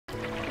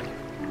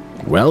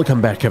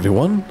Welcome back,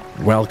 everyone.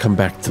 Welcome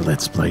back to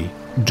Let's Play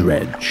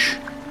Dredge.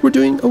 We're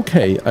doing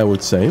okay, I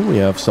would say. We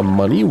have some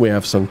money, we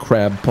have some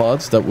crab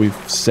pots that we've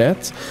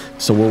set,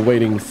 so we're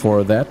waiting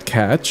for that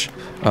catch.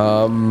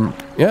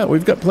 Yeah,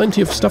 we've got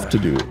plenty of stuff to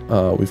do.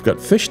 We've got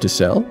fish to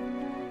sell,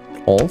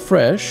 all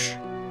fresh,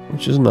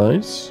 which is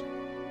nice.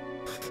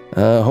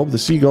 Hope the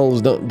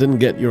seagulls didn't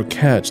get your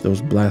catch,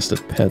 those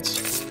blasted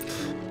pets.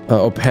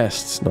 Oh,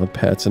 pests, not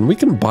pets. And we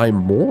can buy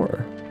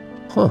more.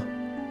 Huh.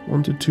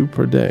 1 to 2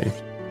 per day.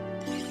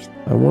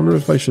 I wonder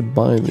if I should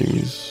buy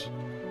these.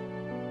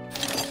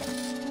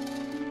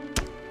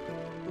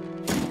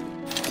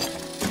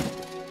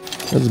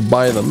 Let's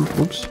buy them.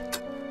 Oops.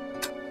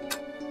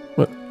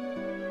 What?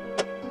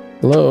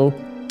 Hello?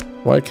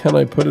 Why can't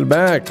I put it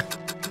back?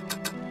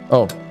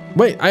 Oh.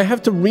 Wait, I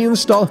have to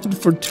reinstall it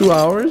for 2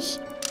 hours?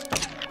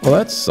 Well,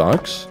 that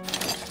sucks.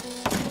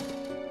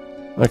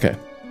 Okay.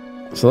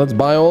 So let's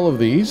buy all of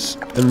these.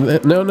 And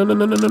then, no.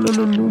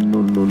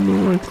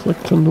 I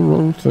clicked on the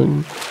wrong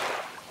thing.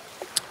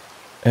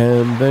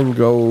 And then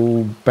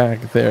go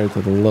back there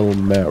to the little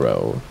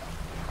marrow.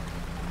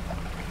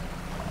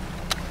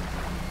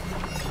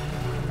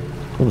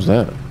 What was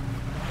that?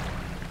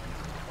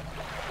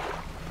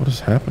 What is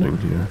happening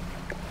here?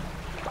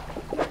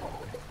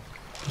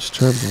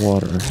 Disturbed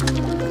water.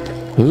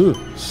 Ooh,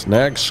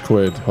 snag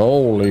squid.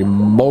 Holy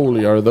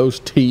moly, are those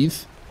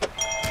teeth?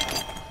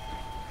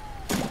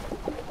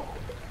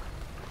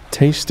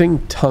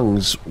 Tasting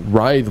tongues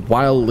writhe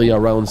wildly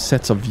around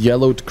sets of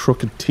yellowed,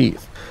 crooked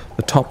teeth.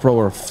 The top row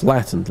are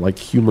flattened like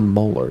human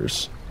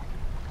molars.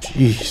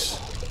 Jeez.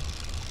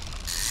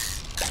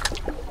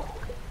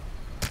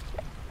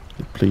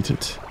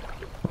 Depleted.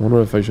 I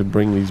wonder if I should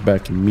bring these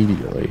back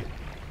immediately.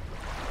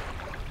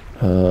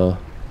 No,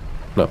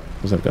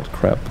 because I've got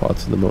crab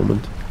pots at the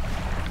moment.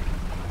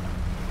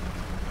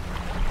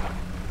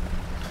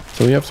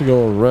 So we have to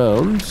go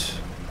around.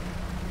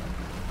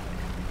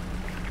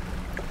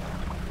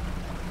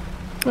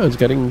 Oh, it's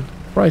getting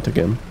bright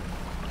again.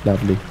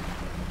 Lovely.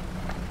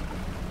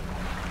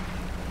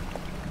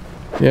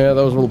 Yeah,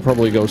 those will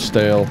probably go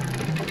stale.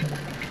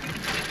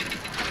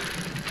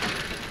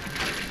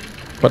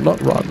 But not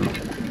rotten.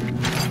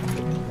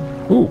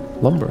 Ooh,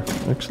 lumber.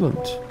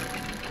 Excellent.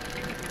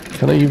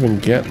 Can I even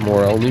get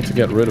more? I'll need to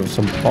get rid of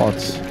some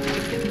pots.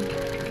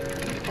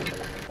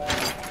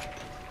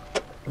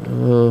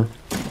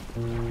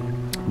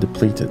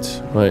 Depleted.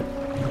 Right.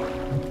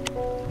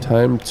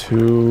 Time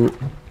to...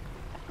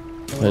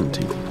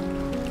 plenty.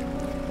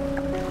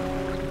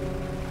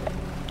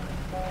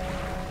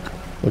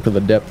 Look at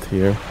the depth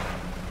here.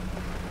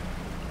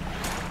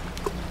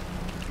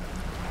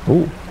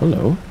 Oh,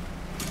 hello.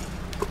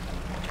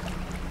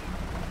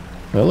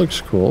 That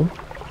looks cool.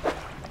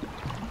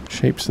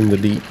 Shapes in the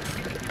deep.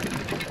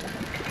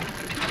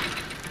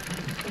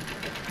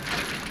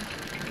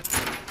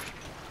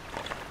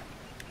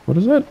 What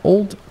is that?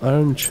 Old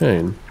iron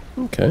chain.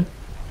 Okay.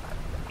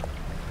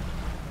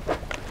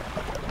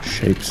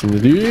 Shapes in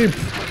the deep.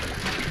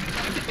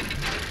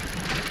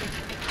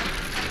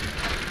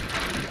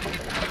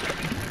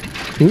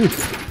 Ooh.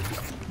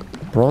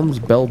 Bronze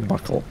belt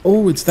buckle.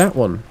 Oh, it's that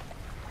one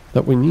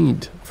that we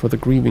need for the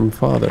grieving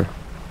father.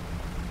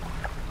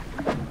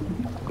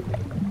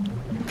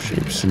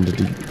 Shapes in the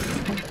deep.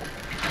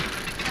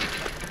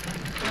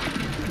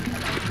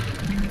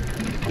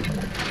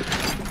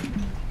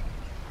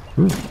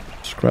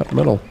 Scrap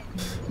metal.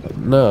 But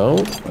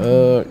now,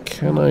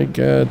 can I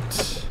get...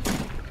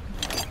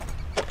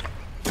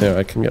 There,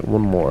 I can get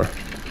one more.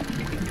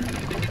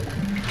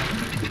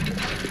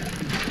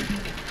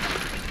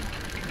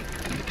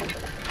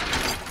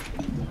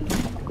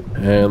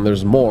 And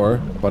there's more,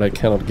 but I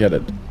cannot get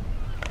it.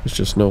 There's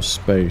just no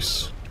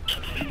space.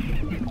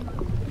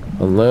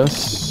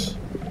 Unless...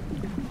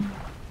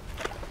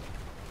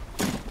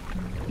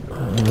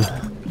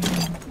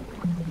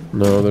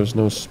 no, there's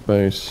no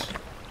space.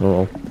 Oh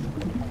well.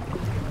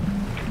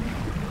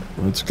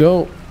 Let's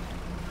go.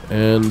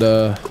 And,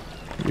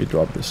 we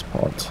drop this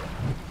pot.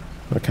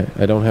 Okay,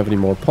 I don't have any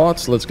more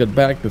pots. Let's get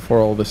back before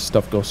all this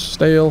stuff goes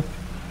stale.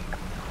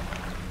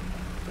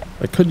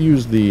 I could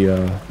use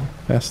the,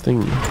 fast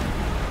thing.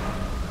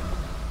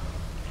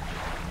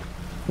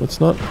 It's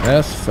not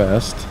as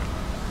fast.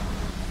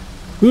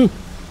 Woo!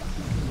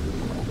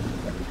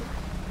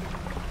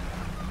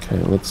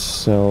 Okay, let's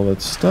sell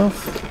that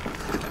stuff.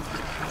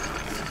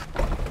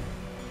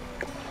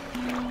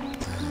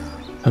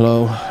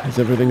 Hello, is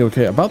everything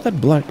okay? About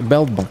that black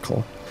belt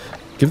buckle.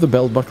 Give the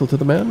belt buckle to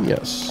the man?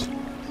 Yes.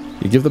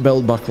 You give the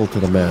belt buckle to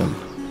the man.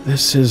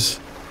 This is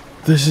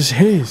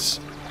his.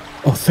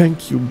 Oh,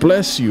 thank you.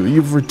 Bless you.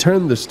 You've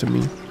returned this to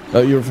me.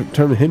 You've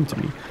returned him to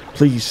me.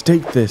 Please,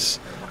 take this.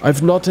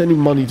 I've not any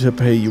money to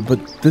pay you, but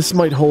this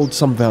might hold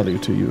some value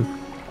to you.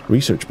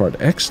 Research part.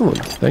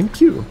 Excellent. Thank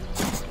you.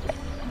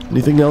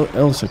 Anything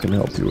else I can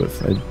help you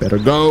with? I'd better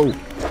go.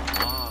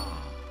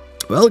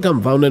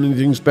 Welcome. Found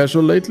anything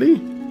special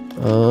lately?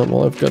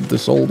 Well, I've got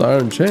this old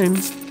iron chain.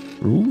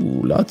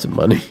 Ooh, lots of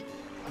money.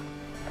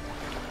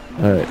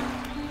 Alright.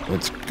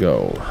 Let's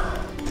go.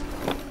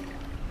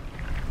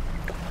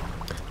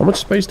 How much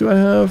space do I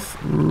have?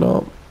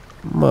 Not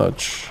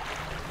much.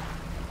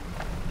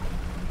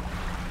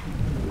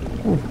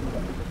 Ooh.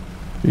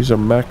 These are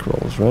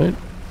mackerels, right?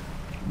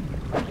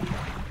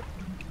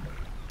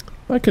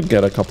 I could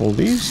get a couple of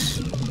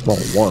these. Well,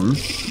 one.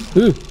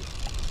 Ooh.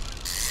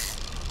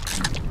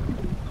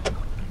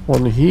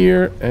 One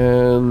here,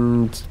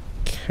 and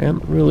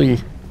can't really...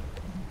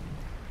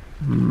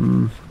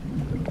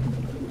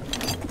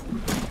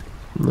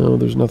 No,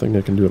 there's nothing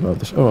I can do about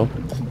this. Oh well.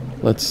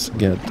 Let's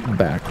get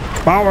back.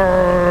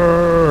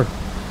 Power!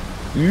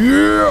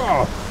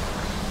 Yeah!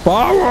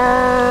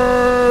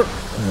 Power!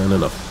 And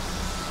enough.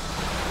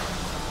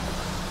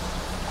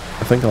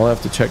 I think I'll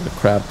have to check the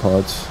crab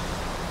pods.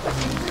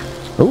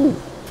 Oh,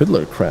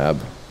 fiddler crab.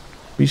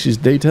 Species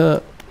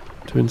data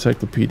to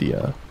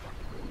encyclopedia.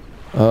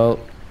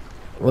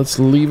 Let's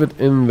leave it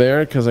in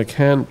there because I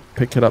can't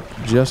pick it up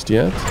just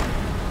yet.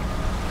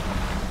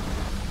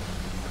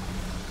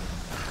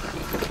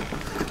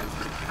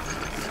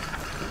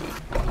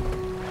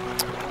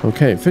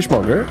 Okay,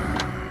 fishmonger.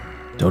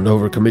 Don't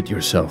overcommit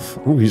yourself.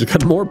 Ooh, he's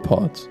got more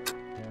pots.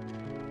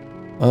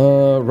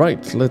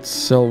 Right, let's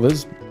sell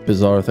this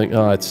bizarre thing.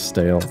 Ah, it's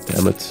stale,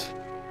 damn it.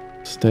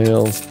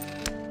 Stale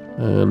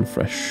and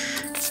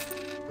fresh.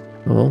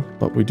 Oh,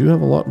 but we do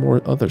have a lot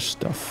more other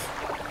stuff.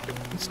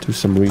 Let's do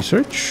some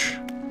research.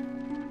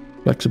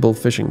 Flexible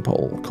fishing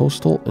pole,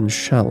 coastal and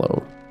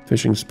shallow.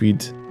 Fishing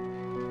speed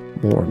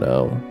more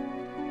now.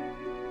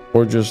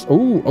 Or just,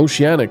 oh,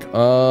 oceanic.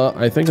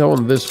 I think I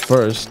want this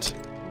first.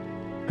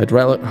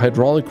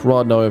 Hydraulic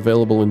rod now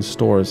available in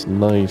stores.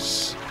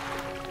 Nice.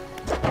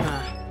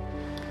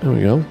 There we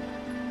go.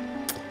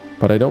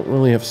 But I don't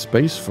really have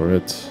space for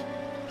it.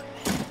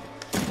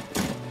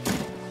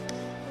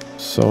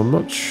 So I'm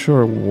not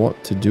sure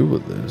what to do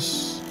with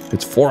this.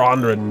 It's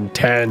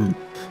 410.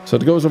 So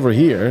it goes over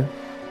here.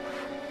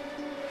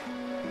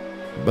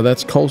 But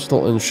that's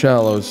coastal and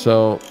shallow,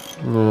 so...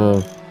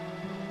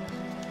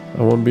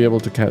 I won't be able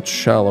to catch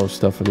shallow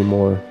stuff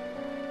anymore.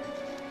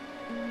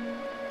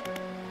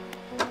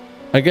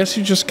 I guess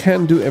you just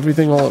can't do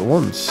everything all at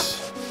once.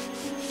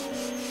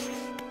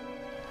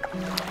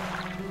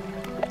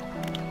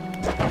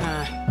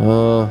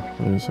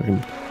 Wait a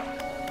second.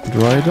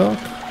 Dry dock?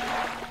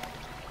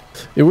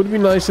 It would be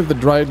nice if the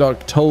dry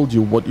dock told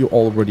you what you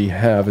already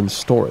have in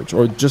storage,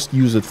 or just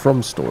use it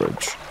from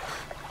storage.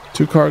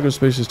 2 cargo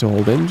spaces to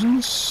hold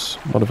engines.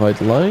 Modified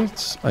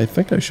lights. I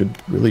think I should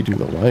really do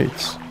the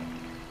lights.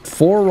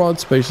 4 rod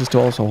spaces to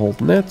also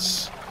hold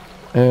nets.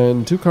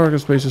 And 2 cargo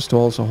spaces to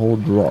also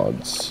hold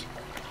rods.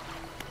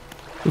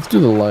 Let's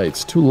do the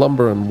lights. 2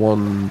 lumber and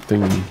 1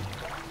 thing.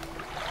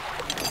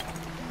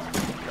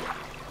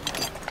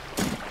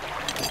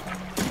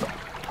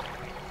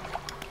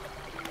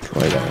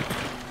 Dry dock.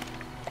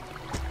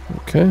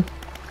 Okay.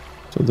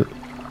 So the...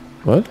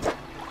 What?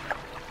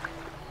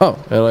 Oh,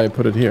 and I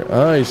put it here.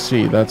 I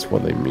see. That's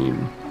what they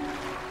mean.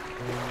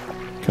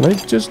 Can I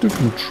just do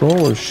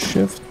control or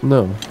shift?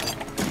 No.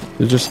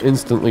 They just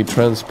instantly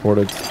transport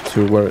it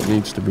to where it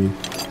needs to be.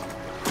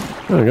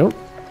 There we go.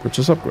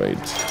 Purchase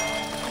upgrade.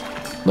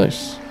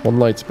 Nice. 1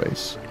 light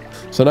space.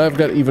 So now I've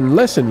got even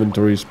less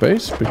inventory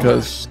space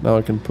because now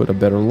I can put a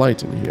better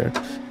light in here.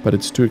 But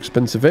it's too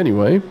expensive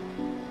anyway.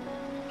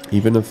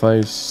 Even if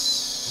I...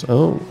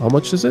 Oh, how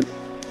much is it?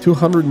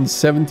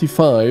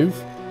 275.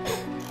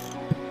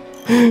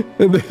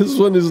 And this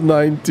one is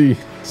 90.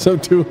 So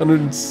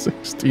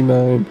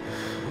 269.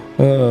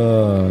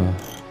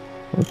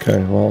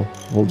 Okay, well,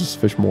 we'll just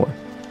fish more.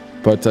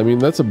 But, I mean,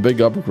 that's a big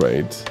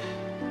upgrade.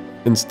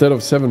 Instead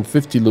of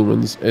 750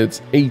 lumens,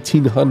 it's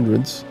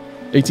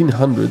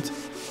 1800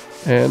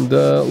 and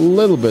a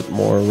little bit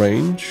more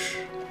range.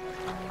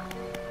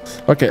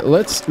 Okay,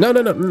 let's... No.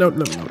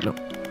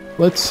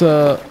 Let's,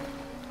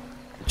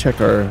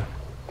 check our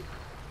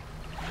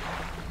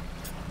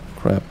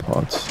crab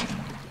pots.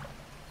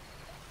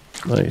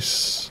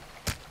 Nice.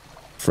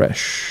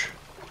 Fresh.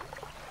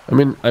 I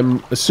mean,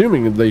 I'm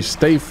assuming they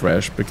stay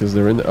fresh because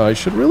they're in the... I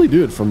should really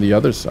do it from the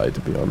other side,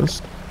 to be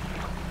honest.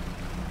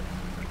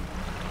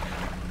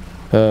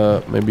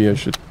 Maybe I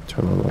should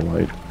turn on the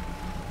light.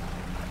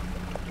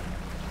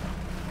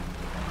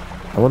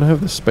 I want to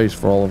have the space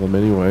for all of them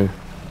anyway.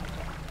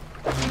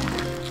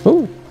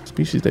 Oh,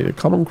 species data.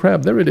 Common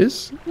crab. There it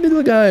is.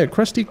 Little guy, a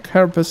crusty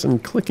carapace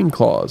and clicking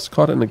claws,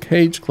 caught in a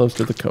cage close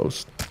to the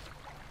coast.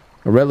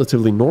 A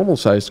relatively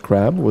normal-sized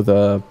crab with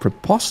a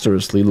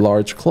preposterously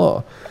large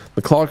claw.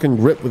 The claw can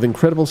grip with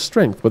incredible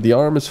strength, but the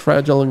arm is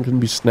fragile and can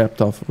be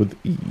snapped off with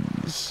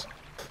ease.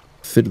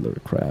 Fiddler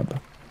crab.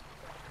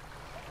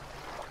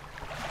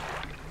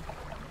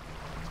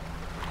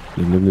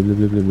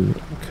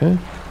 Okay.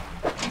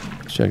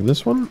 Check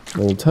this one.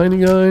 Little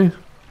tiny guy.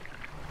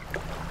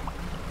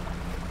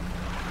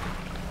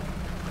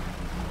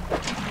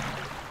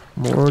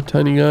 More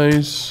tiny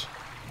guys.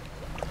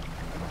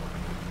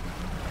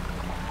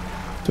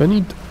 Do I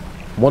need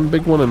 1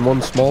 big one and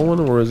 1 small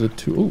one, or is it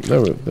 2?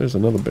 Oh, there's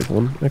another big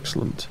one.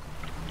 Excellent.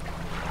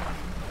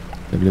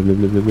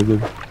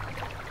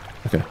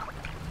 Okay.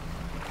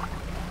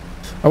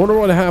 I wonder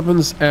what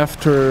happens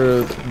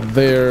after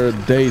their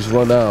days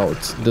run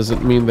out. Does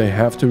it mean they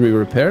have to be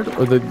repaired,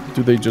 or do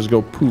they just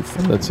go poof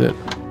and that's it?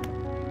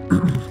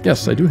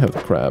 Yes, I do have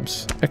the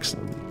crabs.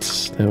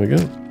 Excellent. There we go.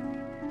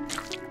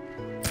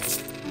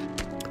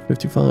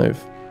 55.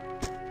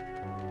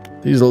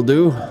 These'll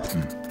do.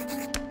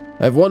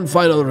 I have one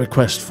final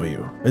request for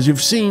you. As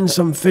you've seen,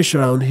 some fish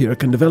around here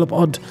can develop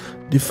odd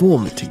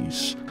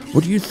deformities.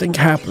 What do you think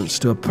happens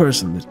to a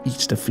person that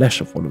eats the flesh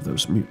of one of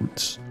those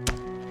mutants?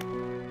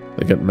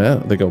 They get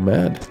mad. They go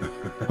mad.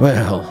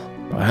 Well,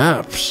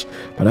 perhaps,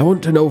 but I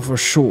want to know for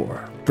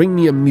sure. Bring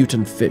me a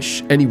mutant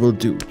fish. Any will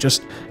do.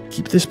 Just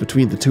keep this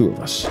between the two of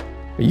us.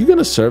 Are you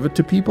gonna serve it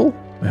to people?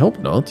 I hope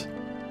not.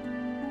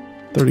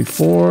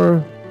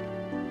 34.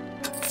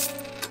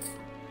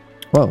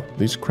 Wow,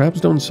 these crabs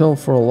don't sell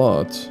for a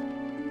lot.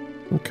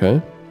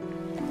 Okay.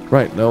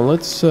 Right, now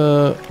let's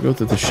go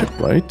to the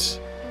shipwright.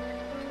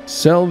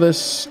 Sell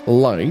this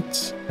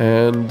light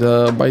and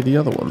buy the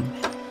other one.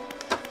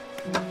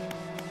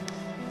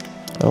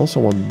 I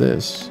also want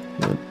this.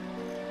 But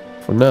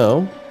for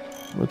now,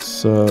 let's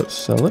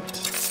sell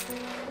it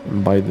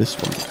and buy this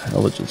one.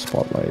 Halogen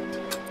spotlight.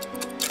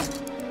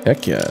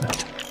 Heck yeah.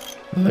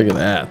 Look at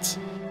that.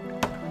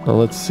 Now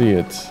let's see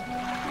it.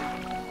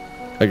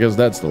 I guess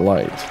that's the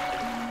light.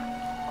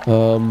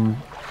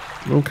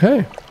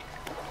 Okay.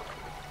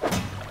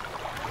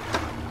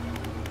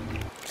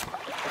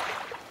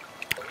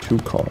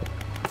 Car.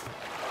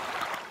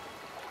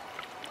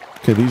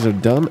 Okay, these are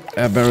done.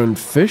 Aberrant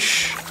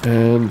fish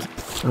and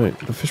wait,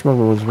 the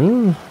fishmonger was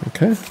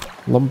okay.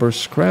 Lumber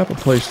scrap, a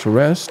place to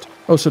rest.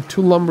 Oh, so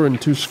 2 lumber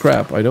and 2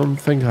 scrap. I don't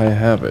think I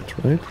have it,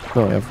 right?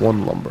 No, I have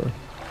 1 lumber.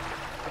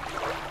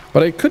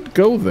 But I could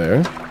go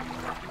there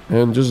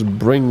and just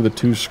bring the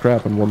 2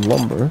 scrap and 1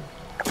 lumber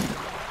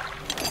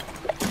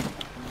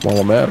while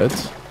I'm at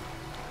it.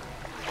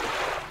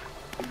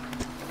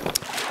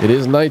 It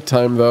is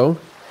nighttime though.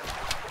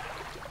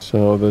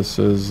 So this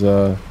is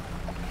going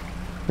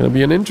to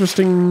be an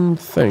interesting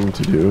thing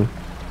to do.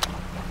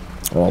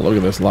 Oh, look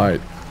at this light.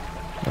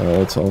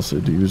 Let's also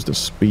use the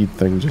speed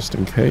thing just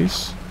in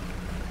case.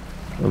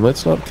 And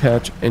let's not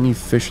catch any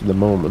fish at the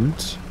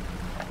moment.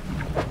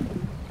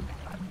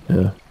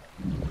 Yeah.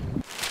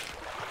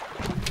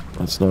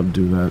 Let's not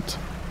do that.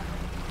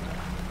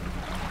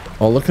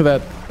 Oh, look at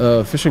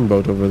that fishing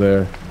boat over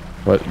there.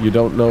 But you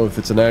don't know if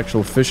it's an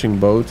actual fishing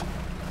boat.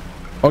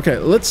 Okay,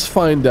 let's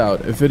find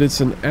out if it is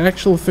an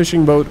actual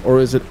fishing boat or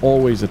is it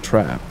always a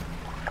trap.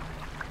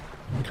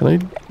 Can I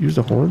use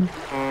the horn?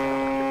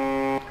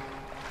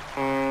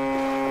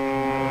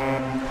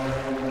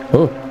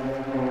 Oh.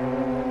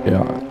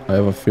 Yeah, I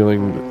have a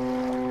feeling that...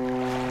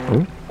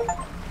 Oh.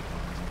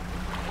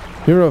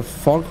 Hear a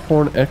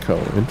foghorn echo.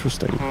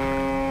 Interesting.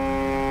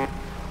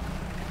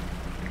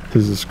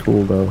 This is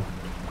cool though.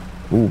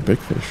 Ooh, big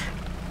fish.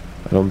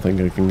 I don't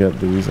think I can get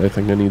these. I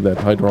think I need that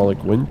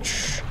hydraulic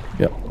winch.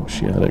 Yep,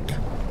 oceanic.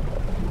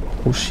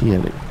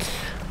 Oceanic.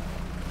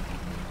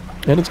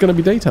 And it's gonna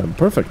be daytime.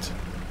 Perfect.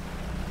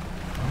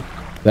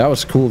 That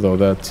was cool though,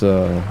 that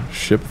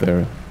ship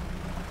there.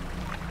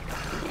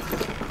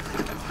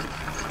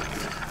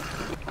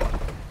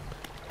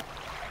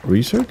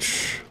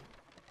 Research?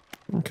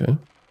 Okay.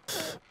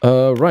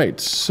 Right,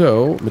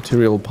 so,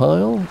 material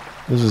pile.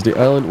 This is the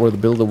island where the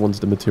builder wants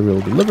the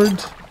material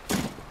delivered.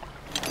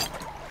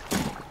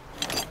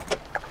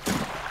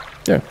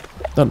 There,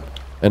 done.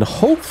 And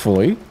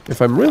hopefully,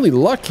 if I'm really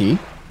lucky,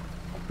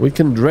 we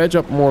can dredge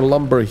up more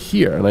lumber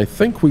here. And I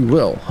think we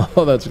will.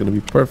 Oh, that's going to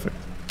be perfect.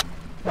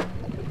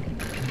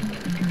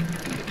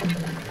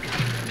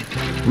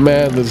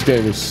 Man, this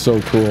game is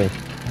so cool.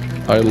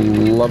 I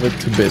love it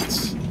to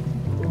bits.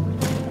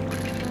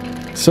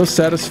 So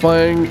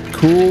satisfying,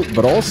 cool,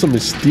 but also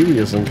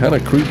mysterious and kind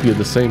of creepy at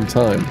the same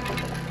time.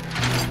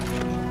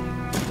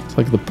 It's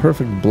like the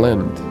perfect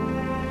blend.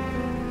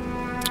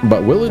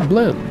 But will it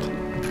blend?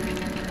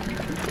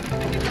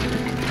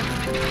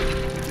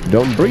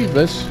 Don't breathe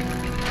this.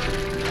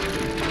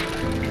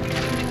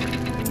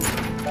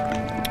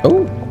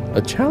 Oh,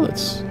 a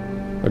chalice.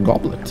 A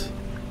goblet.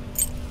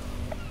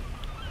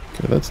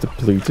 Okay, that's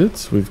depleted.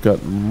 We've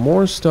got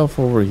more stuff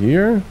over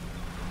here.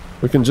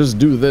 We can just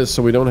do this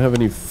so we don't have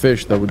any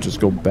fish that would just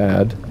go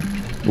bad.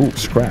 Ooh,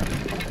 scrap.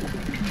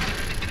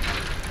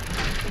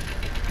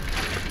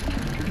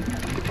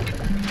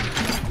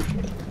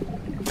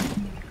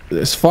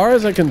 As far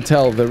as I can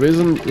tell, there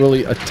isn't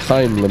really a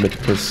time limit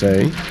per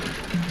se,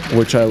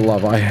 which I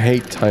love. I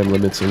hate time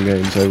limits in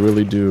games, I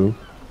really do.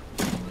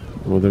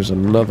 Oh, there's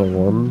another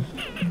one.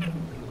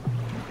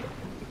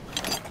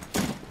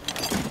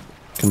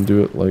 Can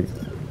do it like...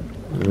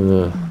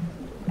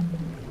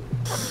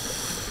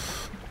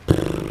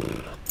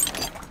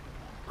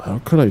 How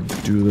could I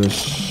do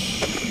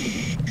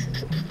this?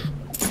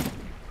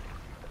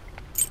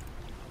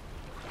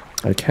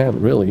 I can't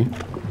really.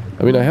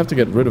 I mean, I have to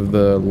get rid of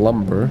the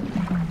lumber.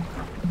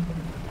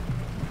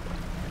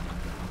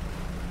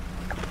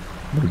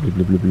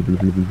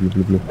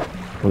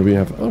 What do we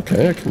have?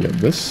 Okay, I can get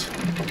this.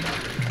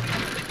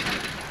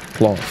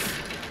 Cloth.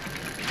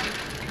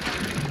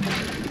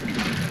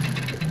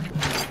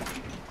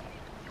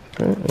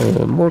 Okay,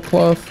 and more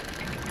cloth.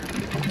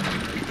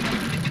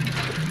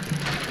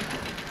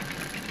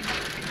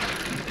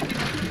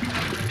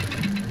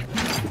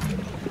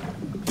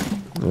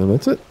 And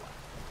that's it.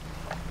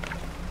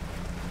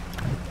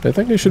 I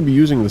think I should be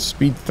using the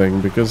speed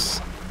thing because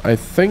I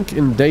think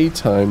in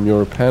daytime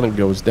your panic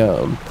goes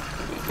down.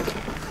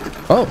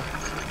 Oh!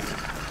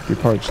 You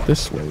parked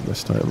this way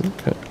this time.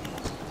 Okay.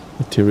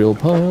 Material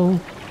pile.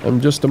 I'm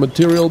just a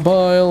material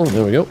pile.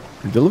 There we go.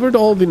 You delivered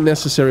all the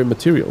necessary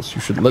materials.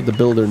 You should let the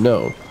builder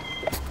know.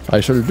 I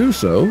shall do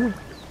so.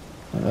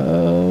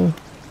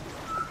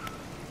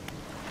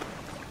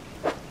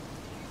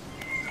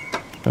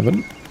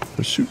 Heaven.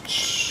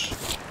 Pursuits.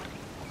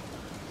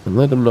 And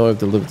let them know I've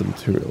delivered the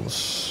materials.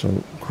 So,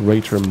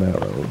 greater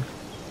marrow.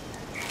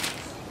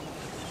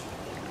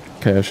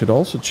 Okay, I should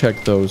also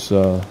check those,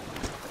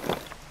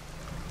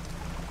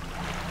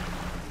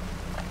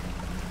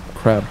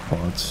 crab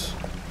pots.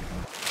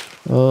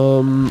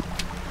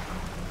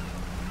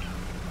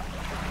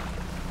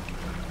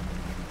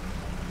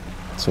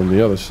 It's on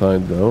the other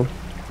side, though.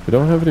 We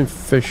don't have any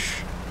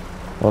fish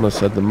on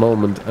us at the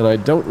moment, and I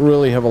don't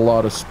really have a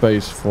lot of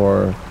space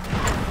for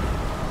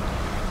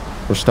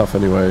stuff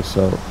anyway,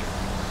 so...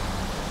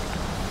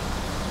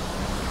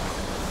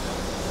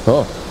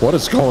 Oh, what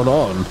is going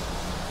on?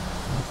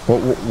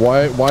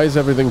 Why is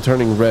everything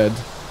turning red?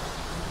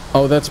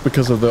 Oh, that's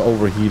because of the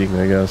overheating,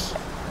 I guess.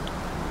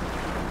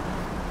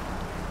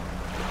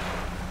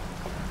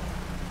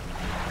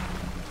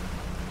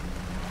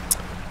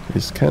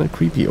 It's kind of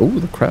creepy. Oh,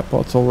 the crab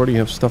pots already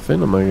have stuff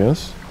in them, I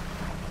guess.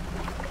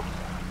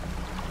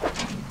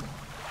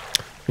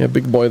 Yeah,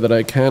 big boy that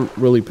I can't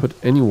really put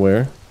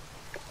anywhere.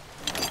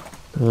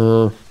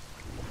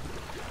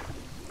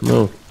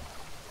 No.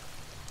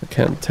 I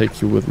can't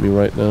take you with me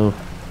right now.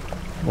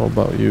 What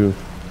about you?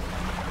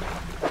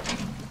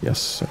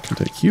 Yes, I can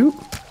take you.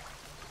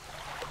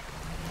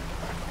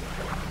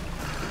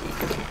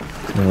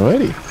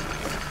 Alrighty.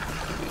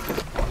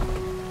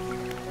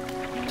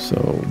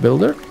 So,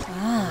 builder.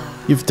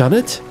 You've done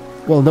it?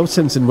 Well, no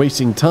sense in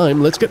wasting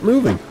time. Let's get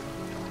moving.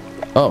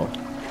 Oh.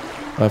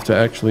 I have to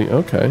actually...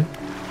 Okay.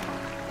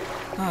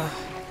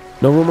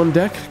 No room on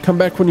deck? Come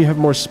back when you have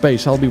more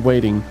space. I'll be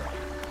waiting.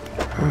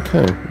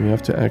 Okay. We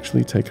have to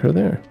actually take her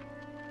there.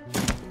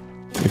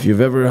 If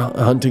you've ever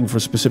hunting for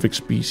specific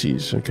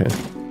species. Okay.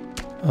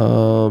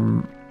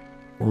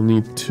 We'll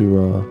need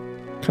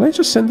to... Can I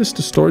just send this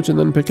to storage and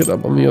then pick it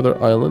up on the other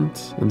island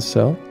and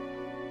sell?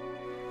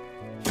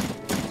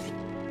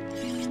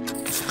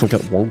 I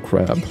got one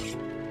crab.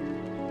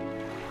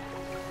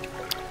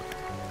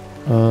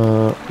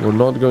 We're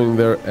not going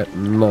there at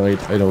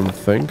night, I don't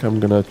think. I'm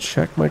gonna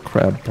check my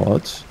crab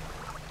pots.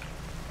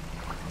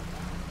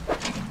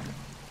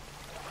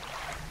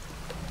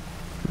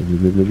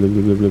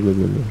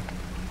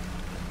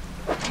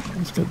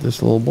 Let's get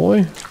this little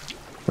boy.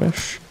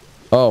 Fresh.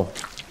 Oh.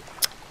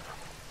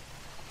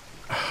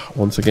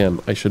 Once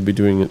again, I should be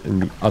doing it in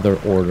the other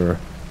order.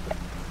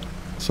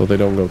 So they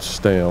don't go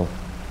stale.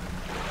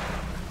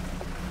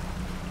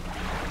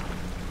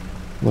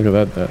 Look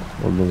at that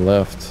on the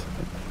left.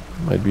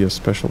 Might be a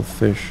special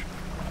fish.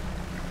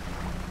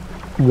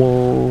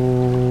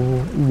 Whoa,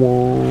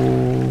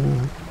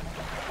 whoa.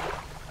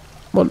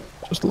 Come on,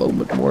 just a little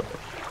bit more.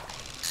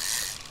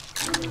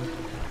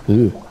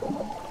 Ew.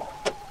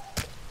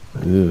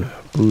 Ew,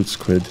 brood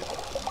squid.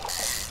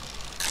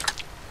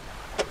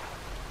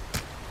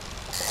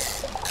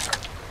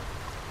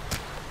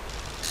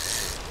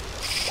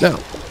 Now.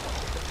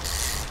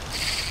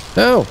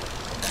 Now.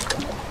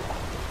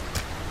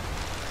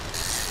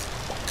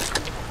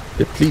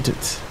 Depleted.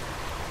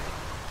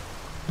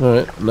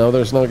 Alright, now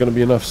there's not going to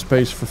be enough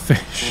space for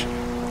fish.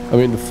 I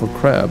mean, for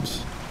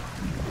crabs.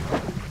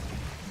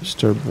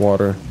 Disturbed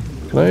water.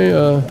 Can I,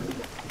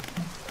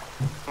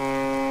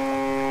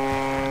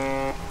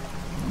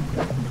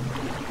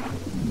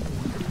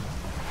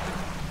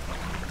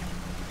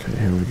 Okay,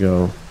 here we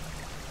go.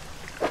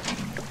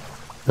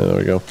 There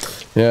we go.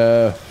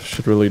 Yeah,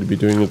 should really be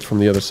doing it from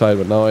the other side,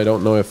 but now I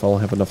don't know if I'll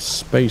have enough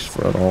space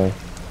for it all.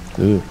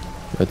 Ew,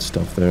 that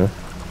stuff there.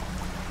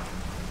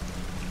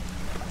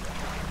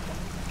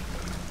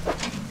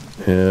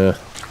 Yeah.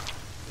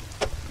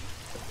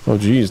 Oh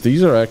geez,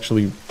 these are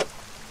actually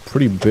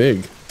pretty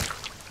big.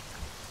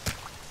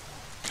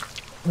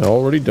 I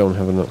already don't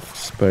have enough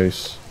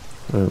space.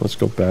 Alright, let's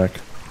go back.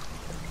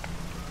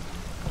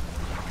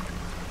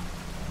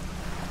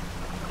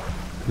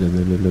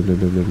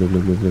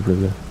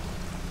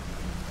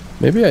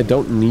 Maybe I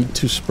don't need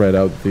to spread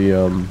out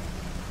the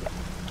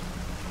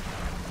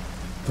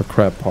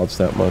crab pots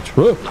that much.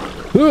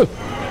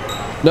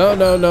 No,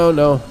 no, no,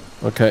 no.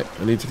 Okay,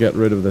 I need to get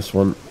rid of this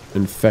one.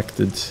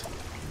 Infected.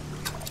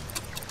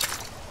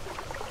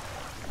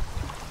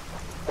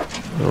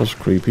 That was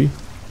creepy.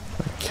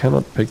 I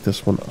cannot pick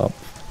this one up.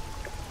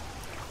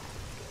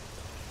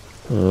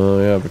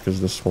 Oh, yeah,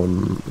 because this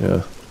one,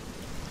 yeah,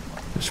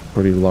 is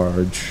pretty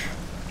large.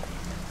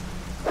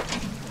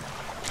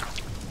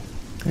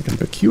 I can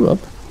pick you up.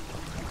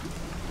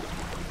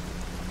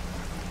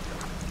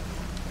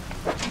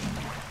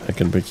 I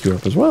can pick you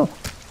up as well.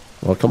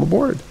 Welcome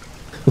aboard.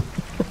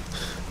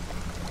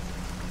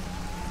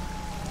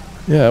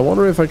 Yeah, I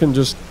wonder if I can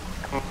just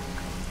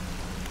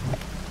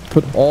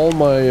put all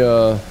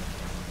my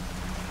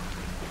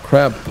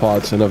crab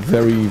pots in a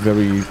very,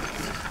 very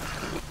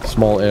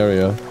small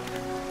area.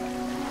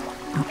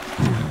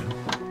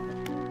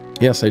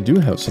 Yes, I do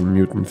have some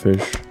mutant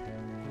fish.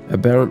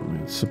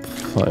 Aberrant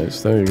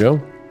supplies. There you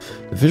go.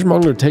 The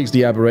fishmonger takes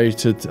the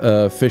aberrated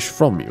fish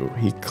from you.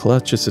 He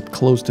clutches it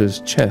close to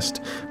his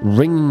chest,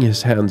 wringing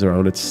his hands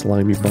around its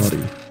slimy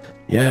body.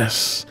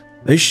 Yes,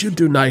 they should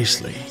do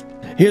nicely.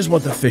 Here's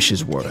what the fish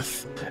is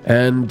worth.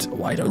 And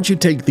why don't you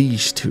take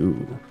these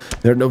two?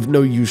 They're of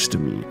no use to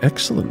me.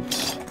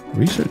 Excellent.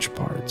 Research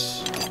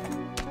parts.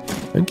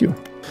 Thank you.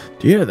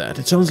 Do you hear that?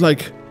 It sounds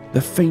like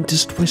the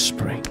faintest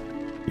whispering.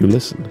 You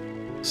listen.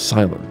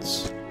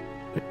 Silence.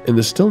 In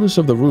the stillness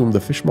of the room, the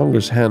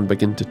fishmonger's hands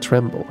begin to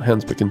tremble.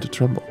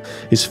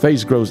 His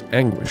face grows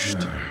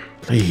anguished.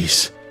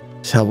 Please,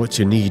 sell what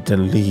you need,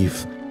 then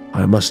leave.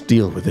 I must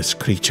deal with this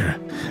creature.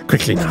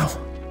 Quickly now.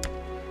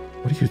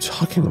 What are you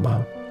talking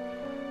about?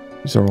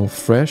 These are all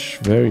fresh.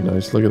 Very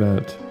nice. Look at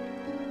that.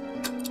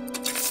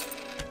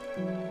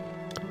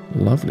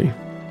 Lovely.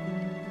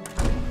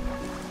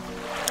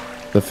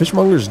 The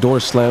fishmonger's door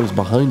slams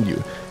behind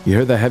you. You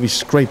hear the heavy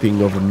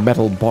scraping of a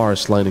metal bar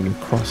sliding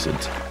across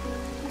it.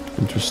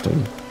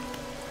 Interesting.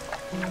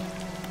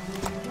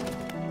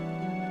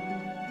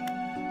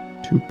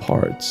 2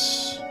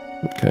 parts.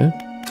 Okay.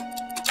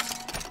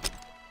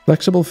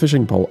 Flexible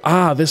fishing pole.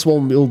 Ah, this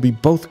one will be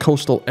both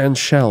coastal and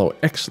shallow.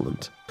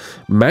 Excellent.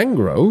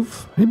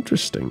 Mangrove.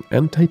 Interesting.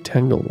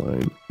 Anti-tangle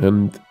line.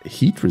 And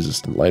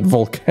heat-resistant line.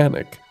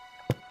 Volcanic.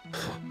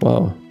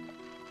 Wow.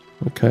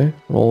 Okay.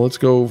 Well, let's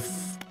go.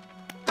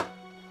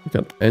 We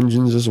got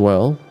engines as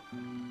well.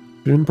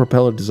 Fusion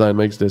propeller design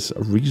makes this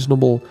a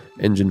reasonable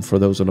engine for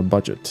those on a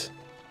budget.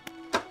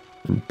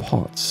 And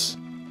pots.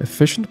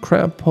 Efficient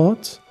crab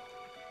pot.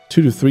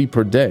 2 to 3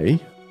 per day.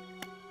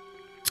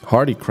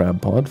 Hardy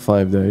crab pod,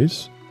 5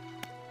 days.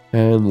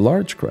 And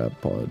large crab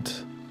pod.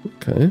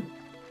 Okay.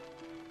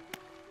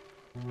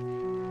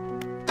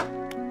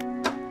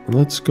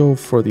 Let's go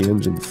for the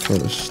engine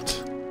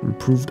first.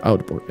 Improved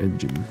outboard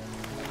engine.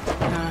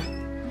 I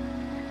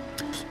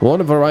want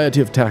a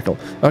variety of tackle.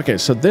 Okay,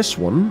 so this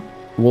one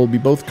will be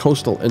both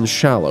coastal and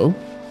shallow.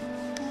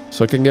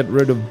 So I can get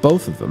rid of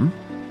both of them.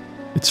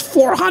 It's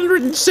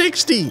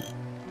 460!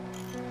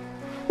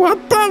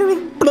 What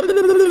the?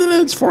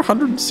 It's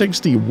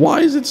 460.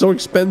 Why is it so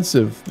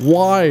expensive?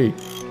 Why?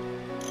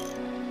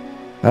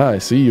 Ah, I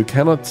see. You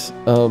cannot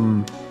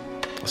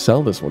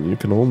sell this one. You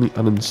can only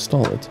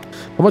uninstall it.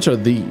 How much are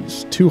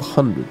these?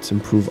 200 to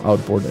improve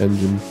outboard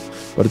engine.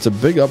 But it's a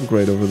big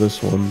upgrade over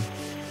this one.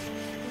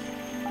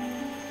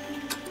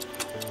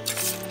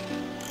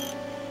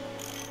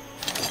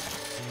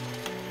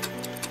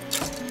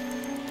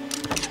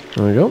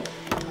 There we go.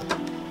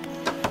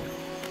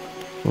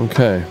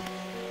 Okay.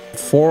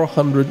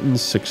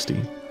 460.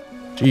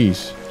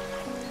 Jeez.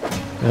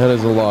 That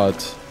is a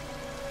lot.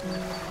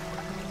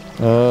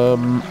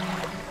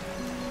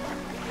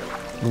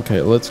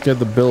 Okay, let's get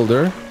the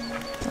builder.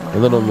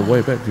 And then on the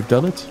way back, you've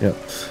done it? Yeah.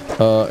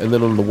 And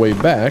then on the way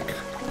back...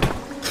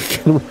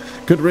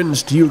 Good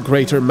riddance to you,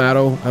 Greater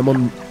Marrow. I'm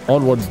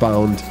onward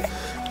bound.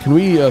 Can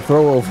we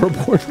throw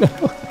overboard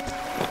now?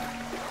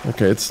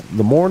 Okay, it's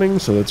the morning,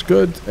 so that's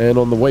good. And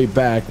on the way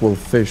back, we'll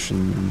fish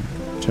and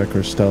check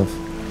our stuff.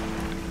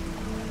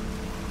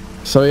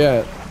 So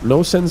yeah,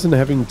 no sense in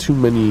having too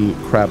many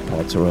crab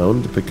pots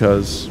around,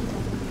 because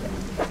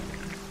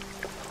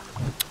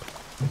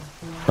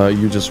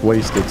you just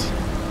waste it.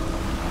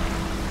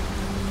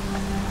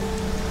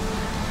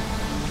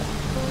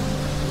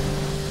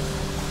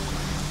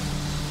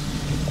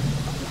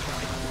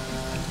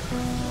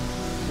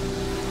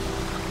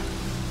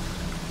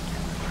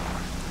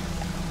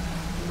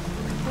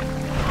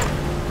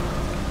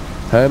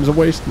 Time's a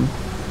wasting.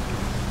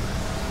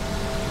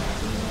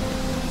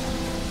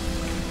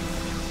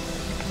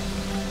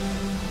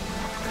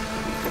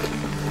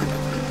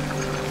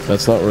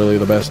 That's not really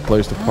the best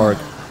place to park.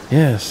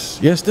 Yes,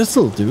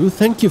 this'll do.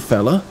 Thank you,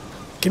 fella.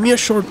 Give me a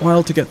short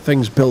while to get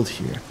things built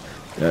here.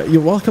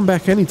 You're welcome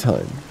back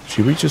anytime.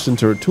 She reaches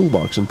into her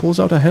toolbox and pulls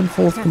out a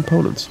handful of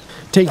components.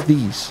 Take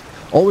these.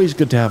 Always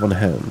good to have on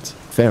hand.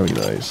 Very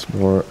nice.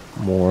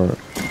 More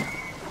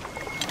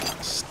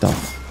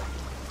stuff.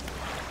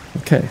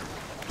 Okay.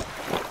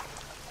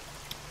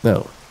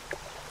 Now,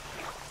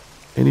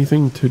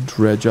 anything to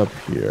dredge up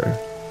here?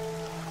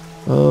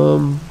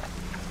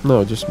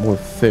 No, just more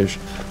fish.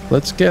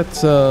 Let's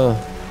get our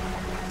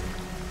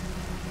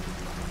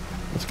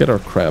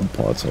crab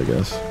pots, I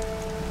guess.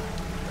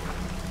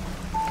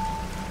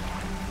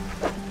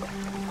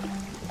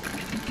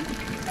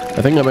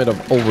 I think I might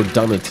have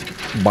overdone it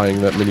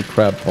buying that many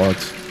crab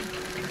pots.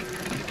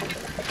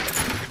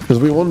 Because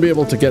we won't be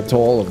able to get to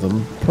all of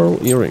them. Pearl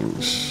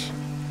earrings.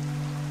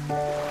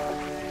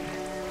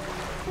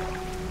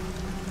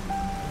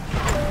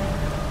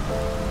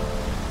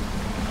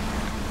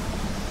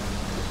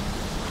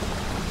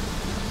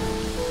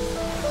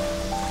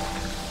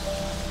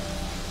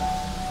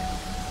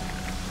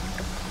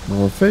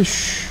 More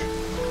fish.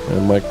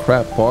 And my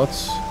crab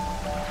pots.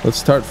 Let's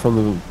start from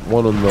the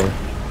one on the...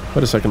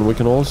 Wait a second, we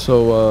can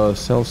also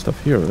sell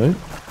stuff here, right?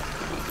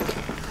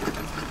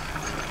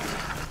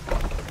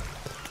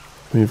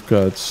 We've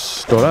got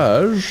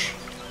storage.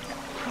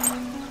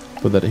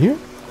 Put that here.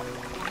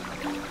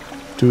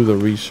 Do the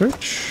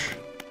research.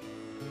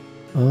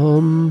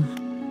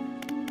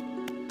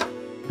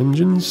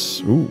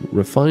 Engines. Ooh,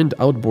 refined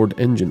outboard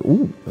engine.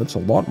 Ooh, that's a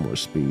lot more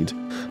speed.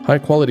 High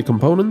quality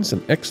components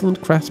and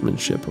excellent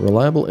craftsmanship. A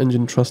reliable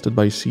engine trusted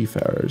by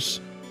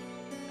seafarers.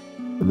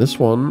 And this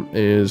one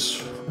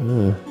is...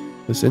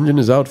 this engine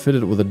is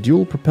outfitted with a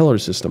dual propeller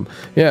system.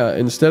 Yeah,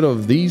 instead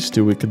of these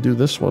two, we could do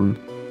this one.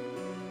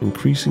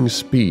 Increasing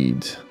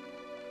speed.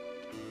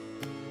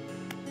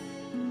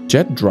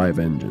 Jet drive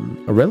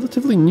engine. A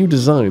relatively new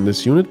design,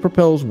 this unit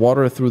propels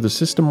water through the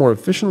system more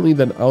efficiently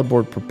than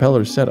outboard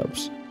propeller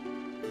setups.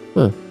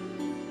 Huh.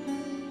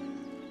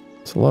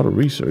 It's a lot of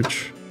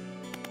research.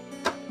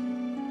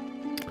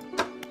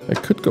 I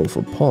could go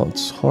for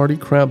pods. Hardy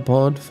crab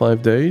pod,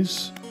 5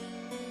 days.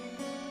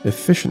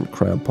 Efficient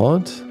crab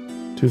pod,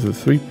 2 to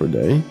 3 per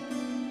day.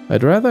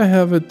 I'd rather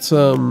have it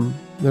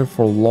there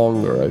for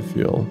longer, I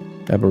feel.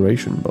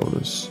 Aberration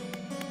bonus.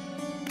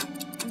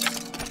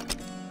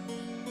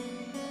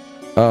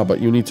 Ah,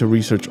 but you need to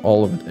research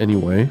all of it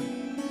anyway.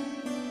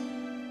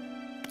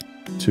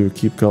 To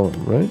keep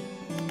going, right?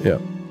 Yeah.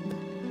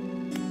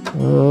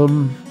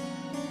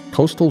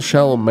 Coastal,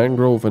 shallow,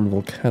 mangrove, and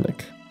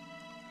volcanic.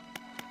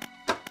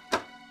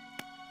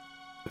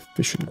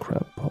 Efficient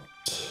crab pot.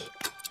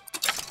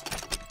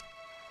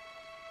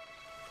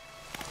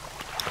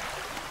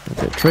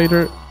 Okay,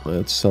 trader.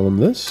 Let's sell him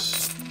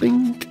this.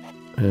 Blink.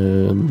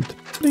 And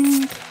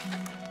blink.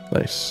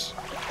 Nice.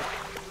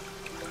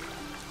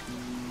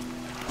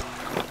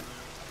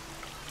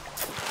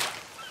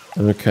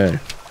 Okay.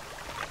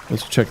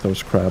 Let's check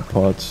those crab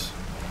pots.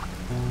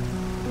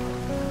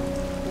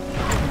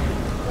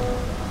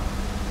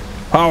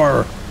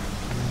 Power!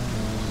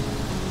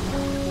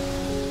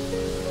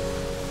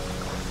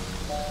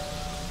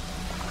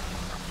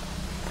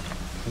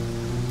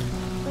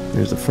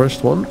 Here's the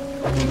first one.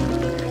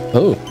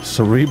 Oh,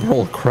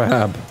 cerebral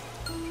crab.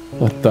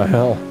 What the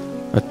hell?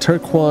 A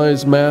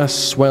turquoise mass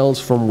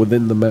swells from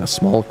within the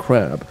small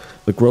crab.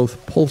 The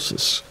growth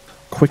pulses,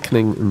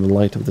 quickening in the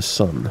light of the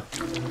sun.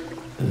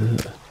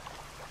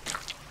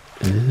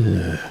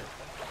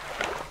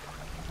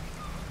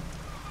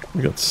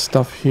 We got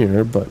stuff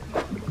here, but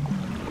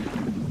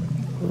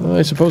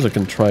I suppose I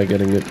can try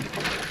getting it,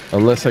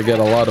 unless I get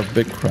a lot of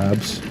big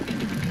crabs.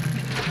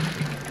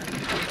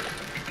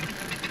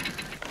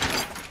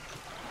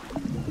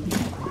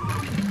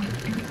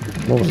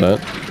 What was that?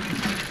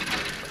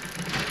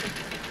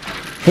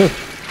 Huh.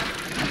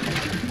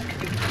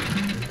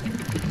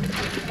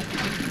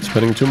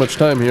 Spending too much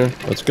time here.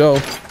 Let's go.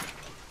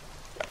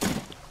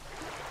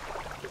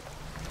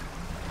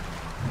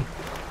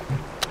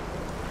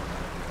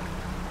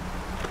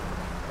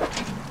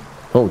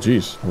 Oh,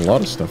 geez. A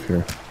lot of stuff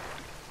here.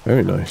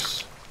 Very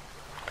nice.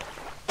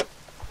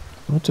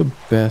 What's the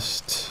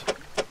best?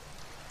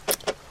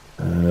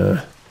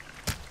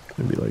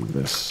 Maybe like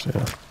this,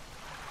 yeah.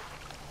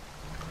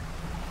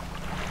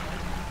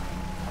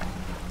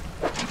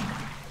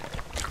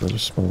 Another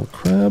small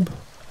crab.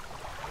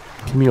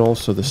 Give me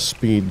also the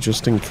speed,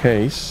 just in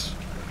case.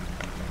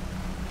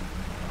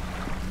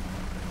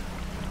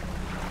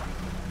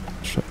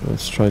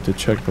 Let's try to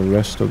check the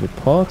rest of the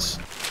pots.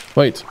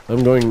 Wait,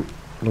 I'm going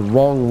the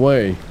wrong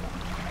way.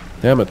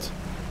 Damn it.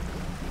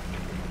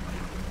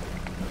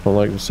 I don't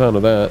like the sound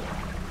of that.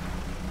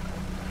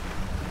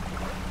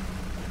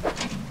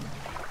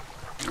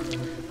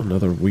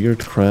 Another weird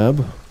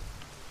crab.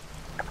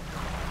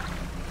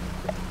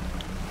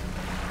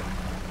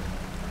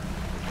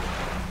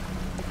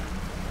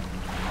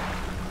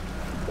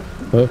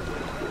 I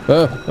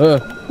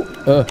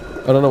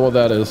don't know what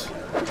that is.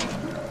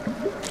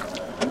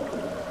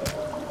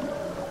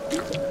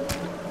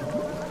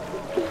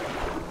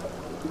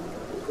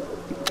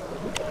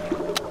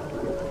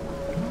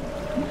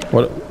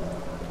 What?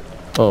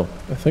 Oh,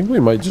 I think we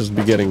might just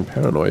be getting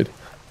paranoid.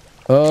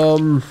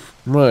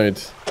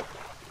 Right.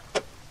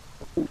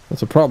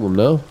 That's a problem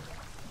now.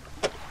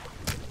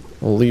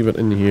 I'll leave it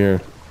in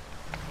here.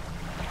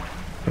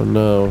 Oh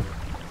no.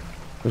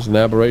 There's an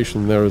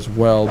aberration there as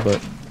well, but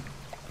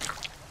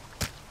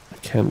I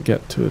can't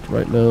get to it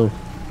right now.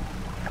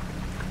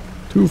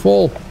 Too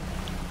full.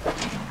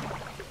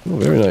 Oh,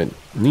 very nice.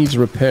 Needs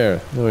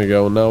repair. There we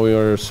go. Now we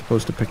are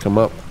supposed to pick them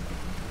up.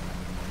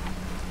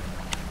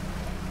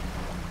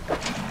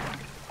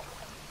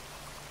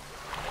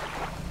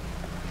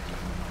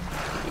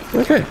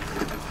 Okay.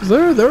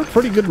 They're a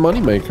pretty good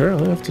money maker,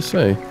 I have to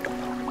say.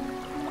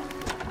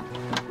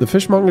 The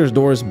fishmonger's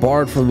door is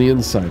barred from the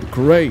inside.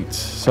 Great.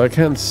 So I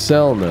can't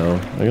sell now.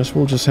 I guess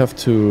we'll just have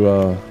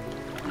to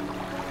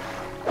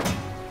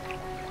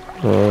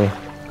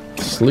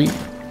sleep.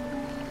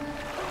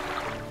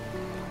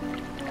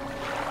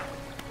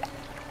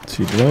 Let's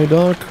see, dry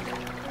dock.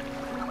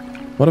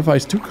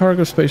 Modifies 2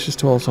 cargo spaces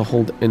to also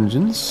hold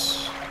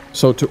engines.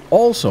 So to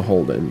also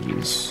hold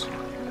engines,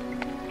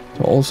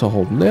 to also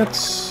hold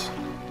nets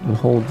and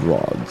hold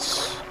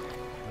rods.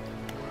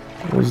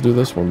 Let's do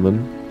this one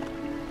then.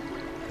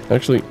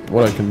 Actually,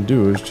 what I can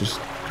do is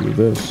just do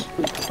this.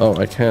 Oh,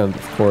 I can't,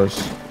 of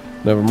course.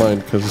 Never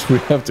mind, because we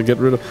have to get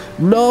rid of...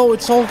 No,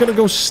 it's all gonna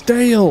go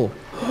stale!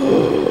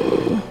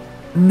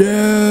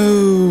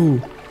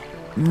 No!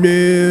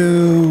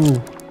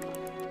 No!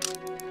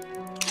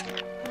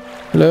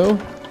 Hello?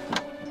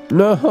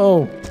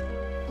 No!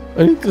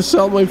 I need to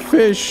sell my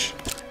fish!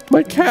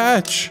 My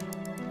catch!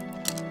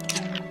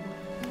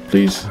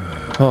 Please?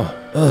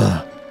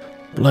 Oh,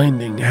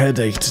 blinding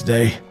headache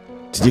today.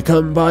 Did you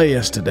come by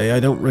yesterday? I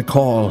don't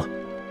recall.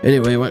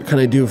 Anyway, what can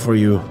I do for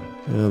you?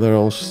 Yeah, they're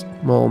all...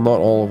 Well, not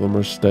all of them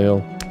are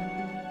stale.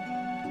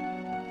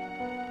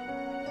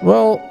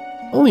 Well,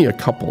 only a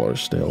couple are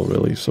stale,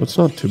 really, so it's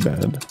not too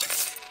bad.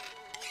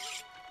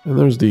 And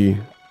there's the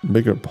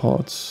bigger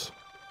pots.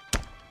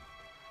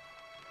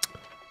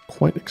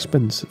 Quite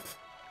expensive.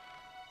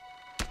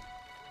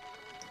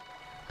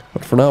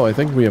 But for now, I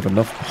think we have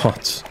enough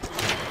pots.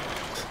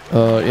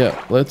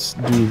 Yeah, let's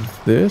do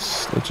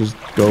this. Let's just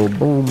go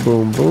boom,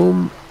 boom,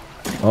 boom.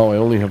 Oh, I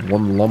only have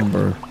one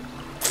lumber.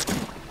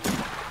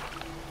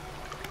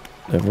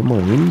 Never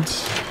mind.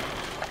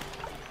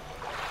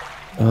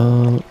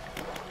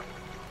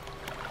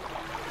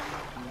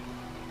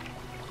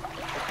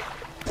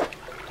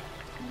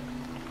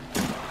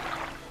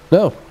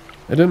 No,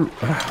 I didn't.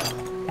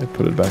 I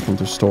put it back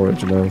into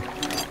storage now.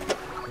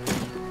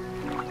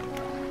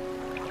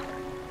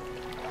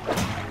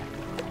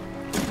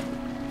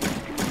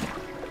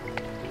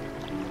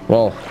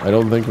 Well, I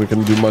don't think we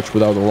can do much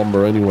without the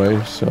lumber anyway,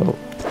 so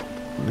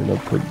I'm gonna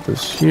put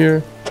this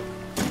here.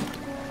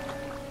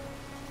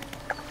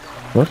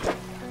 What?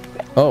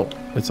 Oh,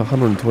 it's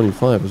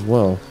 125 as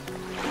well.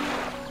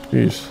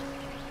 Jeez.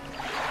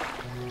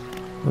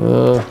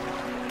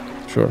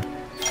 Sure.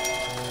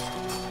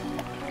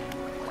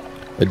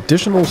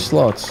 Additional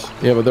slots.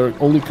 Yeah, but they're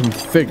only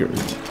configured.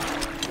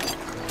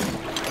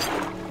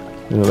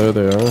 Yeah, there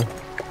they are.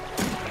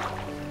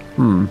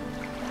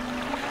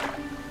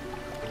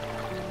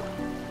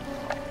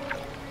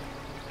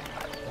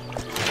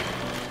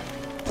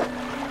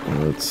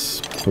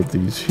 Let's put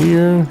these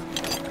here.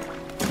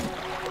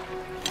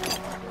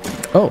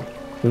 Oh,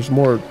 there's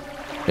more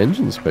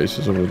engine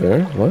spaces over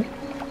there. What?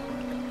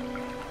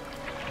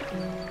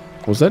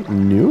 Was that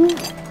new?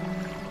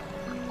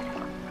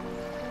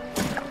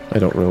 I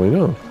don't really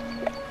know.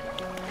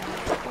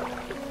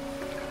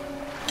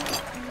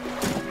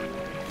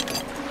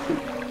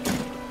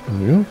 There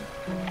we go.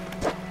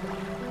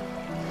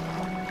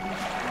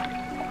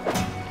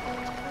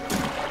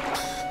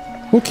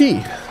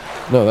 Okay.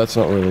 No, that's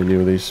not really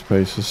new, these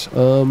spaces.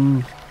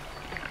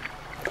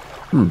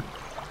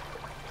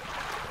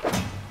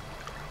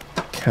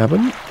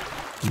 Cabin.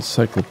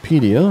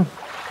 Encyclopedia.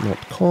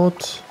 Not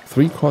caught.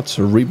 3 caught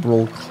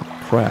cerebral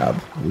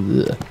crab.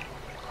 Ugh.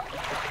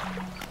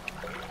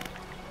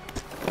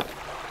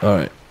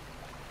 Alright.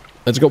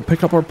 Let's go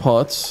pick up our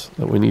pots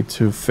that we need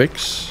to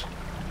fix.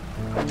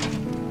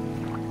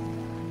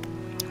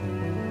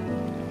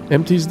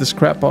 Empties the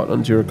scrap pot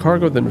onto your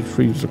cargo, then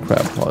retrieves the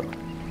crab pot.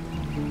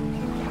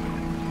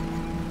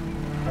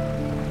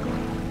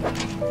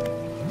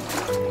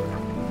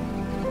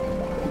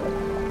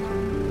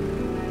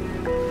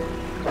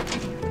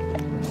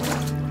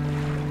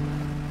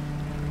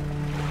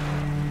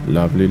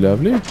 Lovely,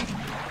 lovely.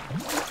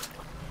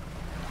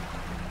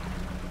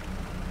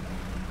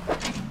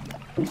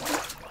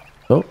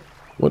 Oh,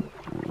 what?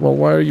 Well,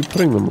 why are you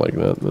putting them like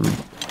that then?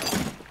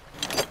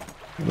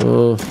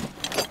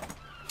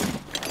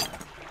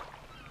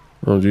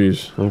 Oh,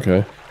 geez.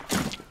 Okay.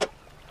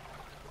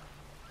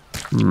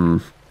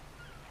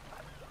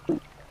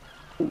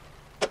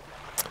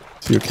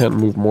 So you can't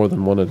move more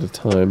than one at a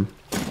time,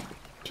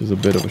 which is a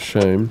bit of a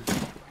shame.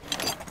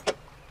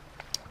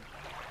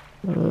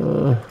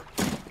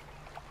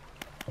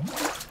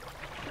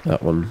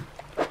 That one.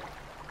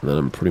 And then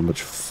I'm pretty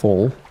much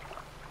full.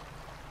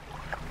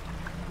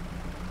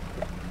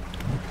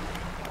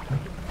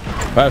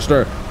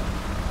 Faster!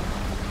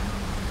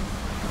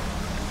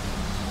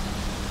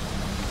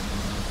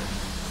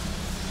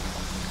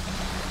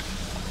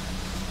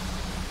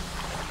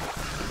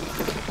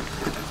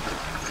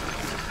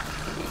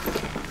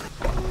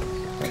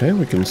 Okay,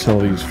 we can sell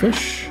these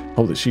fish.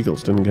 Oh, the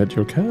seagulls didn't get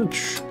your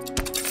catch.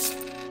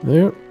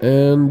 There.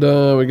 And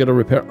we gotta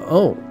repair.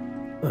 Oh.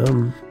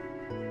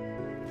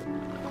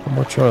 How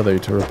much are they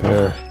to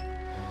repair?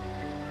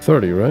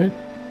 30, right?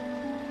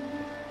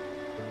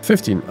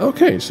 15.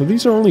 Okay, so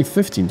these are only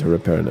 15 to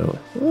repair now.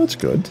 Well, that's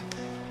good.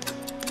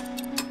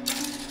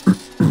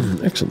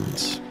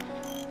 Excellent.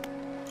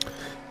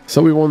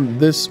 So we want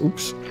this.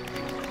 Oops.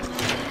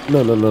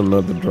 No,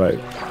 not the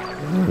drive.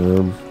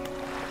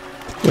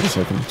 Wait a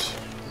second.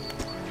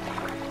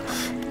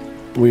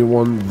 We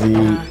want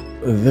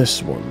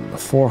this one.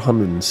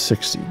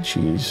 460.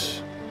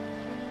 Jeez.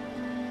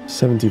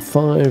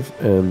 75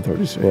 and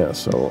 30. Yeah,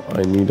 so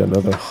I need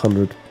another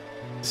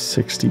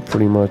 160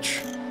 pretty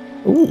much.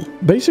 Ooh,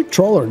 basic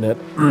trawler net.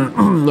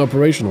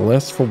 Operational,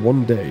 lasts for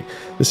 1 day.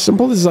 The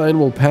simple design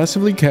will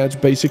passively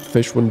catch basic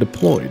fish when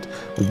deployed.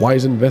 A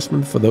wise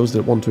investment for those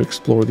that want to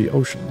explore the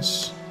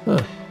oceans.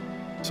 Huh.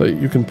 So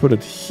you can put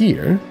it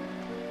here.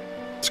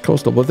 It's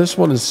coastal, but this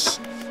one is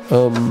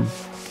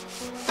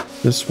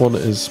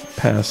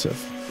passive.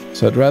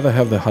 So I'd rather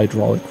have the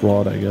hydraulic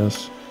rod, I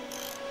guess.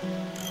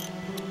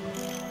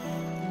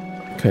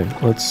 Okay,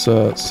 let's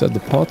set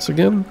the pots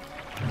again.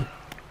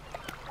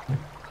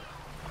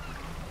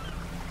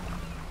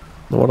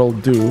 Now what I'll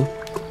do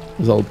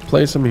is I'll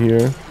place them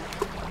here.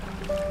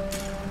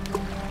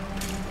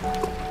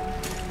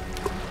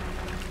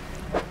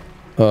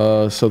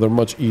 So they're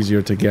much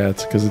easier to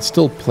get, because it's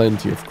still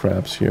plenty of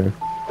crabs here.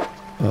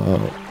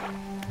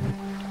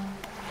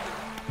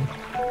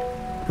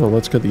 Well,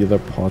 let's get the other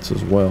pots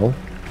as well.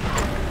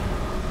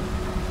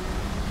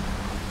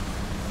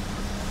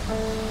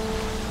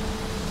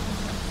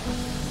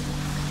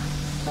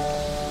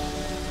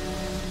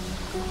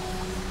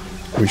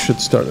 We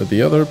should start at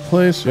the other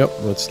place. Yep,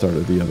 let's start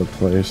at the other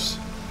place.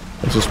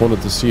 I just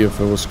wanted to see if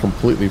it was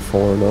completely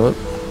full or not.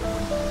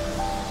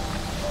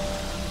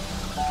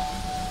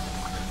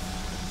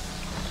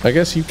 I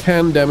guess you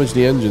can damage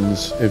the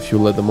engines if you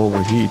let them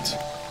overheat.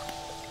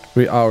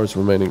 3 hours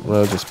remaining.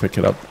 Well, I'll just pick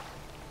it up.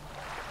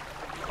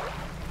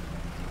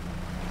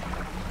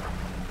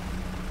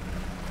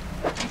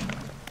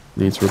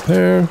 Needs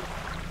repair.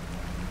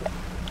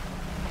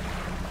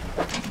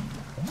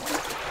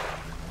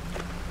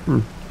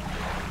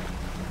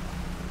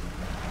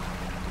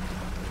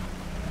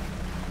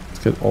 Let's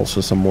get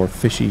also some more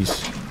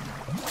fishies.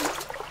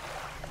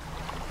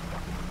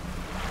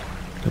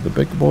 Got the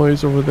big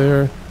boys over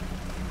there.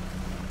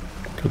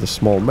 Got the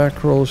small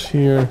mackerels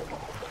here.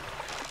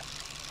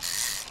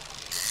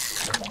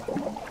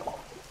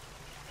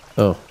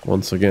 Oh,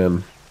 once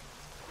again.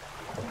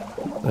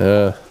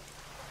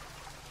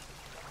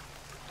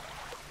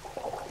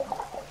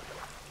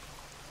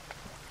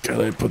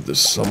 Can I put this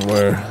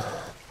somewhere?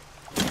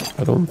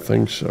 I don't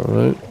think so,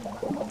 right?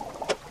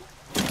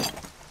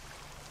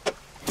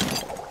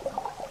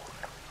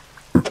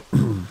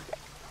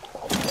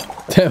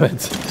 Damn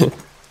it.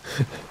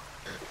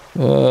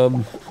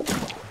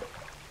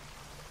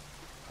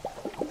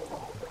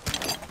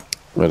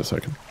 Wait a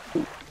second.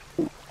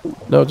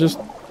 No, just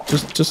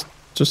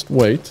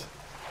wait.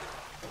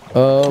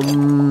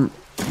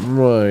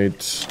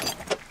 Right.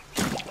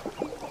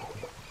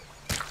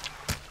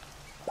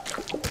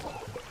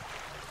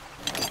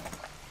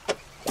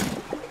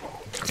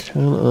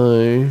 Can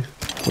I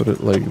put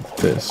it like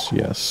this?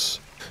 Yes.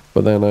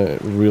 But then I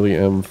really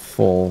am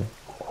full.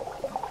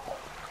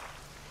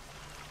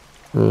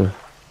 There's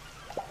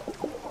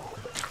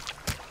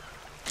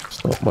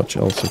not much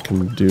else I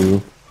can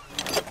do.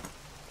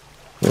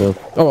 Oh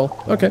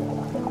well, okay.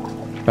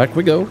 Back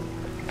we go.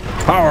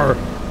 Power!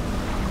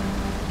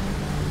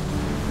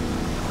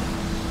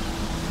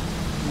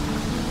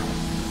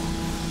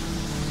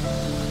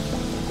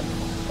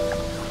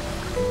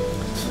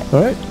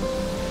 Alright.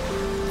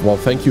 Well,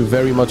 thank you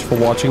very much for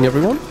watching,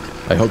 everyone.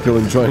 I hope you're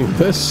enjoying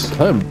this.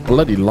 I'm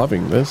bloody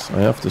loving this, I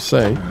have to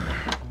say.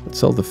 Let's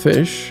sell the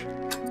fish.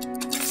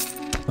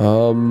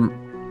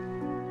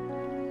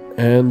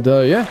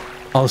 Yeah,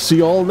 I'll see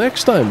you all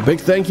next time. Big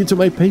thank you to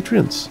my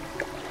patrons.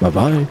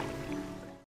 Bye-bye.